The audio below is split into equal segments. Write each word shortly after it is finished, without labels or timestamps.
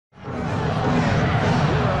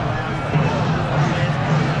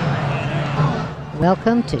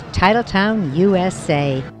Welcome to Titletown,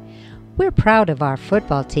 USA. We're proud of our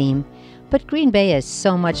football team, but Green Bay is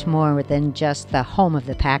so much more than just the home of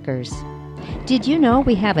the Packers. Did you know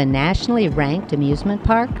we have a nationally ranked amusement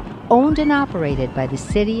park owned and operated by the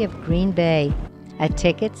city of Green Bay? A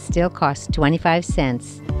ticket still costs 25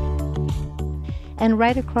 cents. And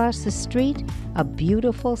right across the street, a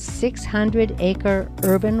beautiful 600-acre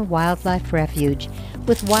urban wildlife refuge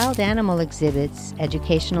with wild animal exhibits,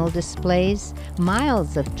 educational displays,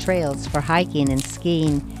 miles of trails for hiking and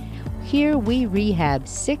skiing. Here we rehab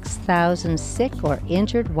 6,000 sick or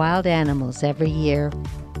injured wild animals every year.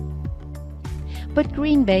 But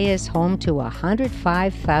Green Bay is home to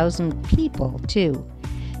 105,000 people, too.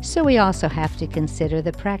 So we also have to consider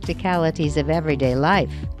the practicalities of everyday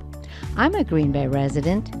life. I'm a Green Bay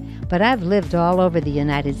resident, but I've lived all over the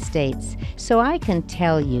United States, so I can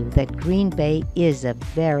tell you that Green Bay is a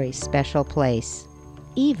very special place,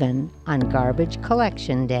 even on Garbage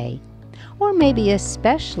Collection Day, or maybe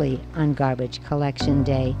especially on Garbage Collection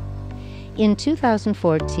Day. In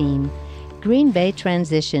 2014, Green Bay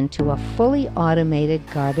transitioned to a fully automated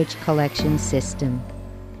garbage collection system.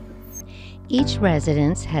 Each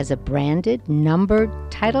residence has a branded, numbered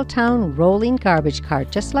Titletown rolling garbage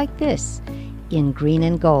cart just like this, in green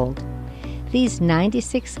and gold. These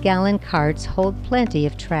 96-gallon carts hold plenty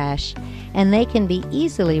of trash, and they can be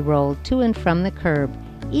easily rolled to and from the curb,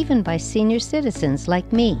 even by senior citizens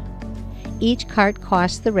like me. Each cart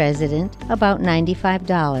costs the resident about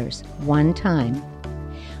 $95 one time.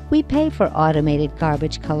 We pay for automated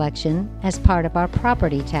garbage collection as part of our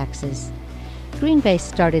property taxes. Green Bay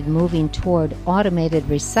started moving toward automated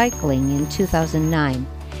recycling in 2009,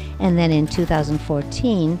 and then in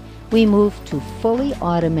 2014, we moved to fully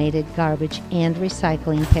automated garbage and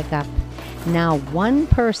recycling pickup. Now one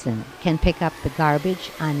person can pick up the garbage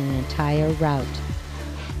on an entire route.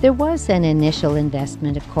 There was an initial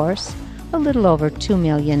investment, of course, a little over $2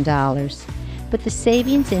 million, but the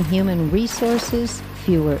savings in human resources,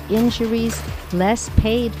 fewer injuries, less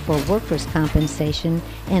paid for workers' compensation,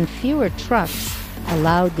 and fewer trucks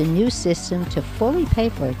allowed the new system to fully pay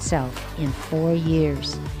for itself in 4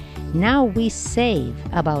 years. Now we save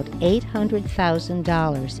about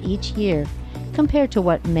 $800,000 each year compared to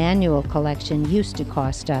what manual collection used to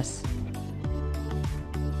cost us.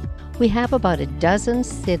 We have about a dozen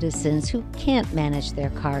citizens who can't manage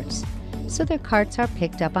their carts, so their carts are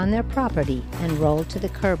picked up on their property and rolled to the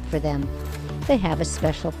curb for them. They have a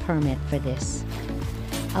special permit for this.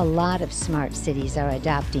 A lot of smart cities are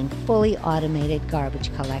adopting fully automated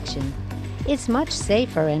garbage collection. It's much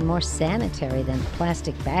safer and more sanitary than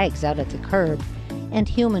plastic bags out at the curb and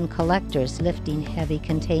human collectors lifting heavy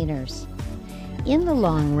containers. In the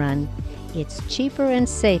long run, it's cheaper and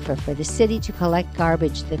safer for the city to collect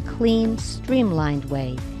garbage the clean, streamlined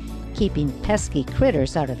way, keeping pesky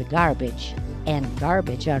critters out of the garbage and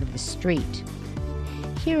garbage out of the street.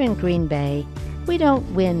 Here in Green Bay, we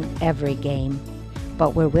don't win every game,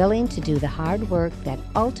 but we're willing to do the hard work that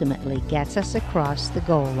ultimately gets us across the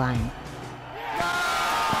goal line.